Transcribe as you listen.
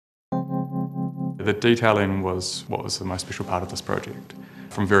The detailing was what was the most special part of this project.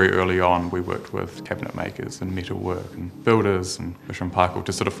 From very early on, we worked with cabinet makers and metalwork and builders and Fisher & Paykel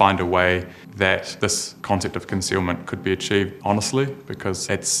to sort of find a way that this concept of concealment could be achieved honestly, because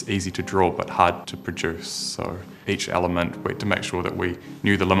it's easy to draw but hard to produce. So each element, we had to make sure that we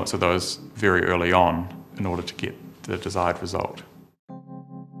knew the limits of those very early on in order to get the desired result.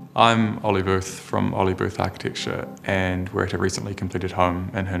 I'm Oli Booth from Oli Booth Architecture, and we're at a recently completed home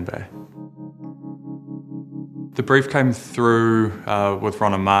in Herne Bay. The brief came through with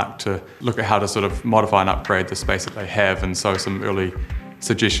Ron and Mark to look at how to sort of modify and upgrade the space that they have, and so some early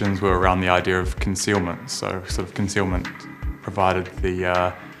suggestions were around the idea of concealment. So sort of concealment provided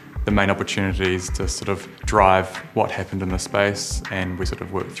the main opportunities to sort of drive what happened in the space, and we sort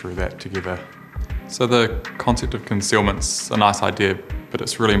of worked through that together. So the concept of concealment's a nice idea, but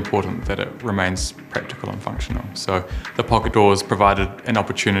it's really important that it remains practical and functional. So the pocket doors provided an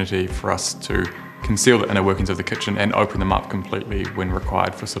opportunity for us to conceal the inner workings of the kitchen and open them up completely when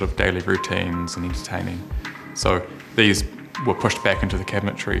required for sort of daily routines and entertaining. So these were pushed back into the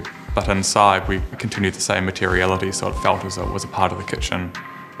cabinetry, but inside we continued the same materiality, so it felt as though it was a part of the kitchen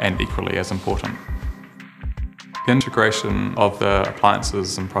and equally as important. The integration of the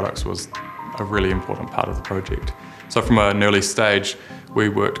appliances and products was a really important part of the project. So from an early stage, we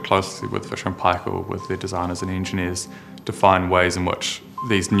worked closely with Fisher & Paykel, with their designers and engineers, to find ways in which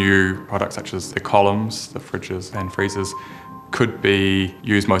these new products, such as the columns, the fridges and freezers, could be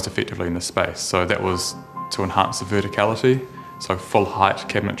used most effectively in the space. So that was to enhance the verticality, so full height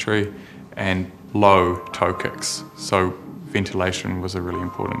cabinetry and low toe kicks. So ventilation was a really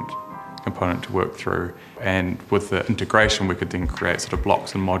important component to work through, and with the integration we could then create sort of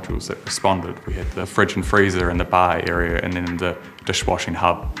blocks and modules that responded. We had the fridge and freezer in the bar area, and then the dishwashing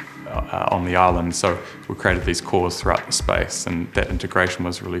hub on the island. So we created these cores throughout the space, and that integration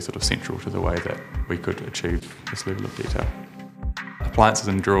was really sort of central to the way that we could achieve this level of detail. Appliances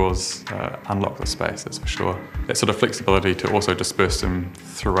and drawers unlock the space, that's for sure. That sort of flexibility to also disperse them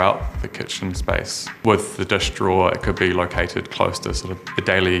throughout the kitchen space. With the dish drawer, it could be located close to sort of the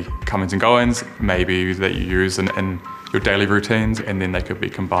daily comings and goings, maybe that you use in your daily routines, and then they could be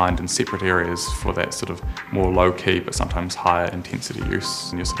combined in separate areas for that sort of more low-key but sometimes higher intensity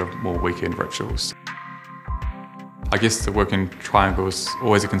use in your sort of more weekend rituals. I guess the working triangle is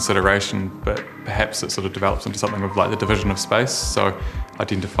always a consideration, but perhaps it sort of develops into something of like the division of space. So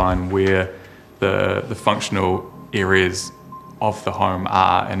identifying where the functional areas of the home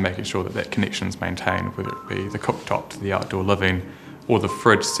are and making sure that that connection is maintained, whether it be the cooktop to the outdoor living or the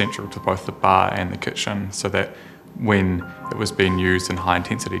fridge central to both the bar and the kitchen, so that when it was being used in high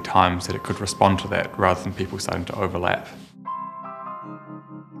intensity times that it could respond to that rather than people starting to overlap.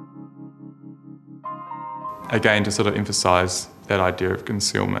 Again, to sort of emphasise that idea of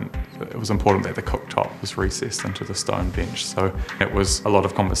concealment, it was important that the cooktop was recessed into the stone bench. So it was a lot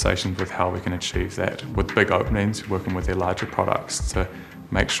of conversations with how we can achieve that with big openings, working with their larger products to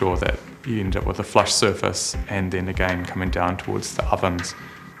make sure that you end up with a flush surface, and then again coming down towards the ovens.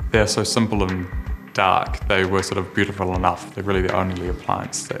 They're so simple and dark, they were sort of beautiful enough. They're really the only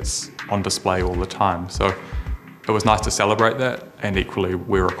appliance that's on display all the time. So it was nice to celebrate that, and equally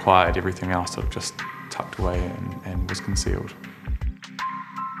we required everything else sort of just tucked away and was concealed.